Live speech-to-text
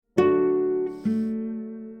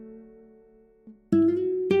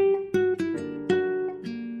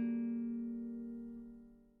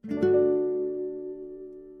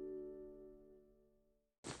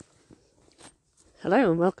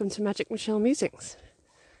Hello and welcome to Magic Michelle Musings.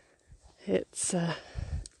 It's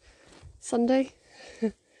Sunday,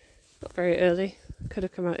 not very early, could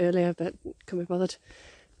have come out earlier but couldn't be bothered,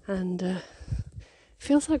 and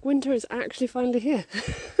feels like winter is actually finally here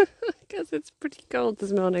because it's pretty cold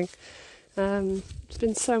this morning. It's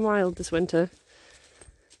been so mild this winter,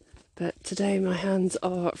 but today my hands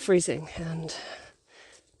are freezing and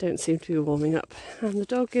don't seem to be warming up, and the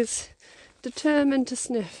dog is determined to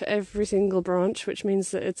sniff every single branch, which means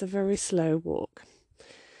that it's a very slow walk.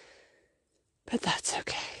 But that's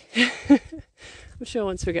okay. I'm sure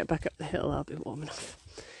once we get back up the hill I'll be warm enough.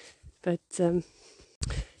 But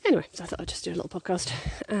anyway, so I thought I'd just do a little podcast.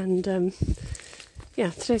 And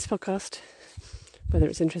today's podcast, whether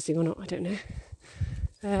it's interesting or not, I don't know.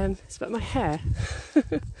 It's about my hair.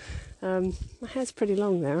 My hair's pretty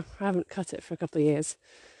long now. I haven't cut it for a couple of years.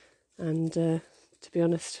 And to be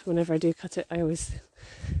honest, whenever I do cut it, I always,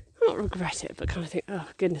 not regret it, but kind of think, oh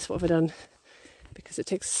goodness, what have I done? Because it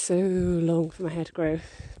takes so long for my hair to grow.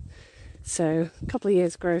 So a couple of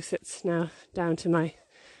years growth, it's now down to my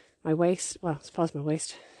waist. Well, it's past my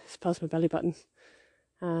waist, it's past my belly button.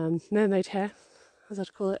 Mermaid hair, as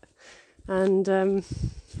I'd call it. And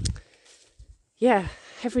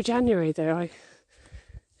every January though,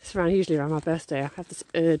 it's usually around my birthday, I have this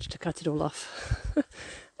urge to cut it all off.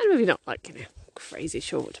 And maybe not like, crazy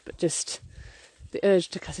short, but just the urge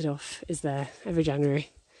to cut it off is there every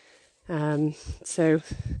January. So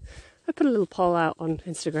I put a little poll out on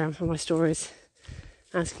Instagram on my stories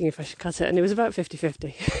asking if I should cut it, and it was about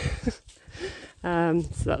 50-50.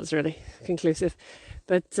 So that was really conclusive.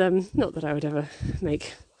 But not that I would ever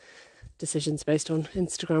make decisions based on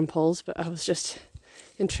Instagram polls, but I was just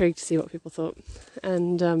intrigued to see what people thought.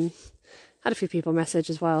 And had a few people message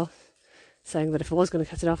as well, saying that if I was going to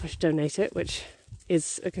cut it off I should donate it, which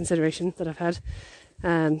is a consideration that I've had.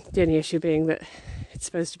 The only issue being that it's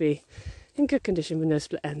supposed to be in good condition with no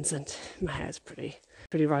split ends, and my hair's pretty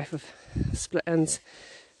rife of split ends,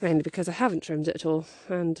 mainly because I haven't trimmed it at all,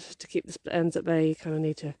 and to keep the split ends at bay you kind of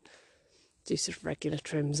need to do sort of regular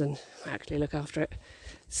trims and actually look after it.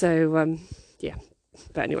 So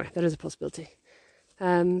but anyway, that is a possibility.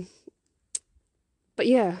 But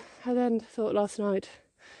yeah, I then thought last night,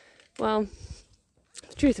 well,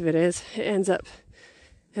 the truth of it is, it ends up,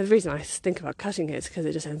 the reason I think about cutting it is because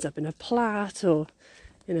it just ends up in a plait or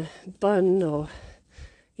in a bun, or,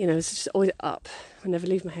 it's just always up. I never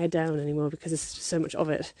leave my hair down anymore because there's just so much of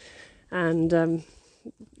it. And,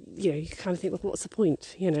 you kind of think, well, what's the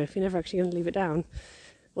point? If you're never actually going to leave it down,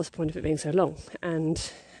 what's the point of it being so long?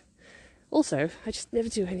 And also, I just never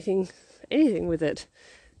do anything with it.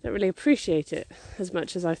 I don't really appreciate it as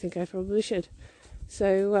much as I think I probably should.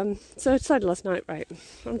 So I decided last night, right,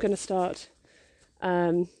 I'm going to start,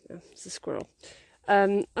 it's a squirrel,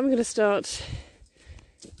 I'm going to start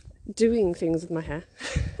doing things with my hair,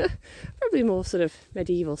 probably more sort of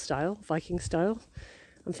medieval style, Viking style.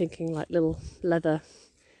 I'm thinking like little leather,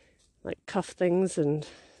 like cuff things, and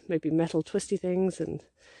maybe metal twisty things, and,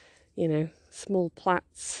 small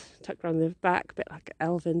plaits tucked around the back, a bit like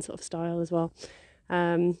elven sort of style as well.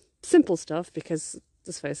 Simple stuff, because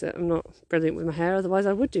let's face it, I'm not brilliant with my hair, otherwise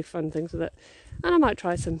I would do fun things with it. And I might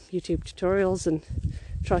try some YouTube tutorials and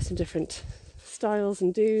try some different styles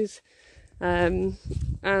and do's, and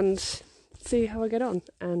see how I get on.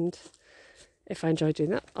 And if I enjoy doing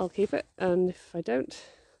that, I'll keep it, and if I don't,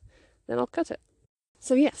 then I'll cut it.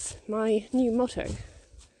 So yes, my new motto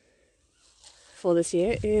for this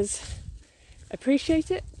year is appreciate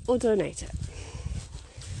it or donate it.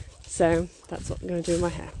 So that's what I'm going to do with my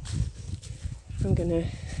hair. I'm going to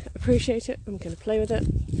appreciate it, I'm going to play with it,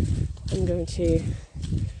 I'm going to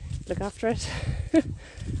look after it,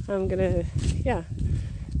 I'm going to,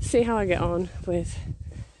 see how I get on with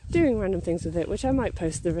doing random things with it, which I might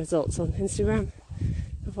post the results on Instagram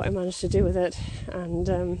of what I managed to do with it, and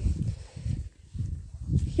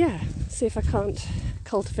see if I can't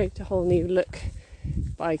cultivate a whole new look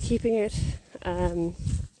by keeping it, and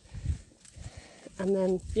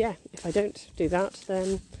then, if I don't do that,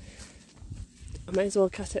 then I might as well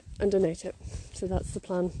cut it and donate it. So that's the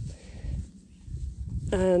plan.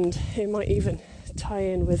 And it might even tie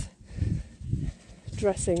in with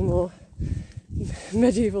dressing more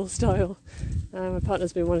medieval style. My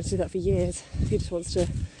partner's been wanting to do that for years. He just wants to,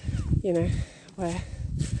 wear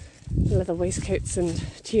leather waistcoats and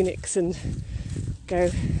tunics and go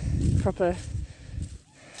proper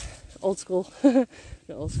old school. Not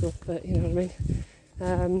old school, but you know what I mean.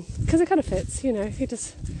 Because it kind of fits, he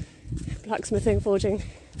does blacksmithing, forging,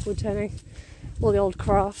 wood turning, all the old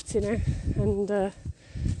crafts, and I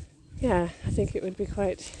think it would be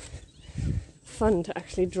quite fun to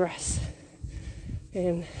actually dress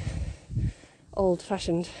in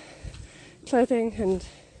old-fashioned clothing, and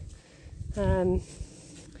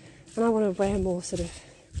I want to wear more sort of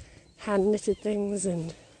hand-knitted things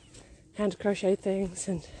and hand-crocheted things,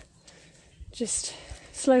 and just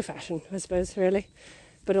slow fashion, I suppose, really,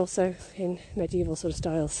 but also in medieval sort of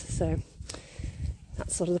styles. So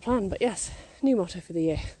that's sort of the plan. But yes, new motto for the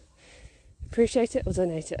year: appreciate it or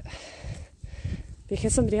donate it,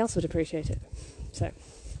 because somebody else would appreciate it. So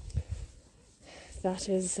that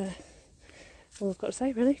is all I've got to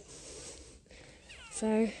say, really.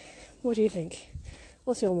 So what do you think?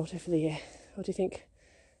 What's your motto for the year? Or do you think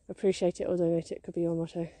appreciate it or donate it could be your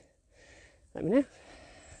motto? Let me know.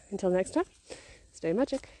 Until next time, stay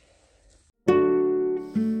magic.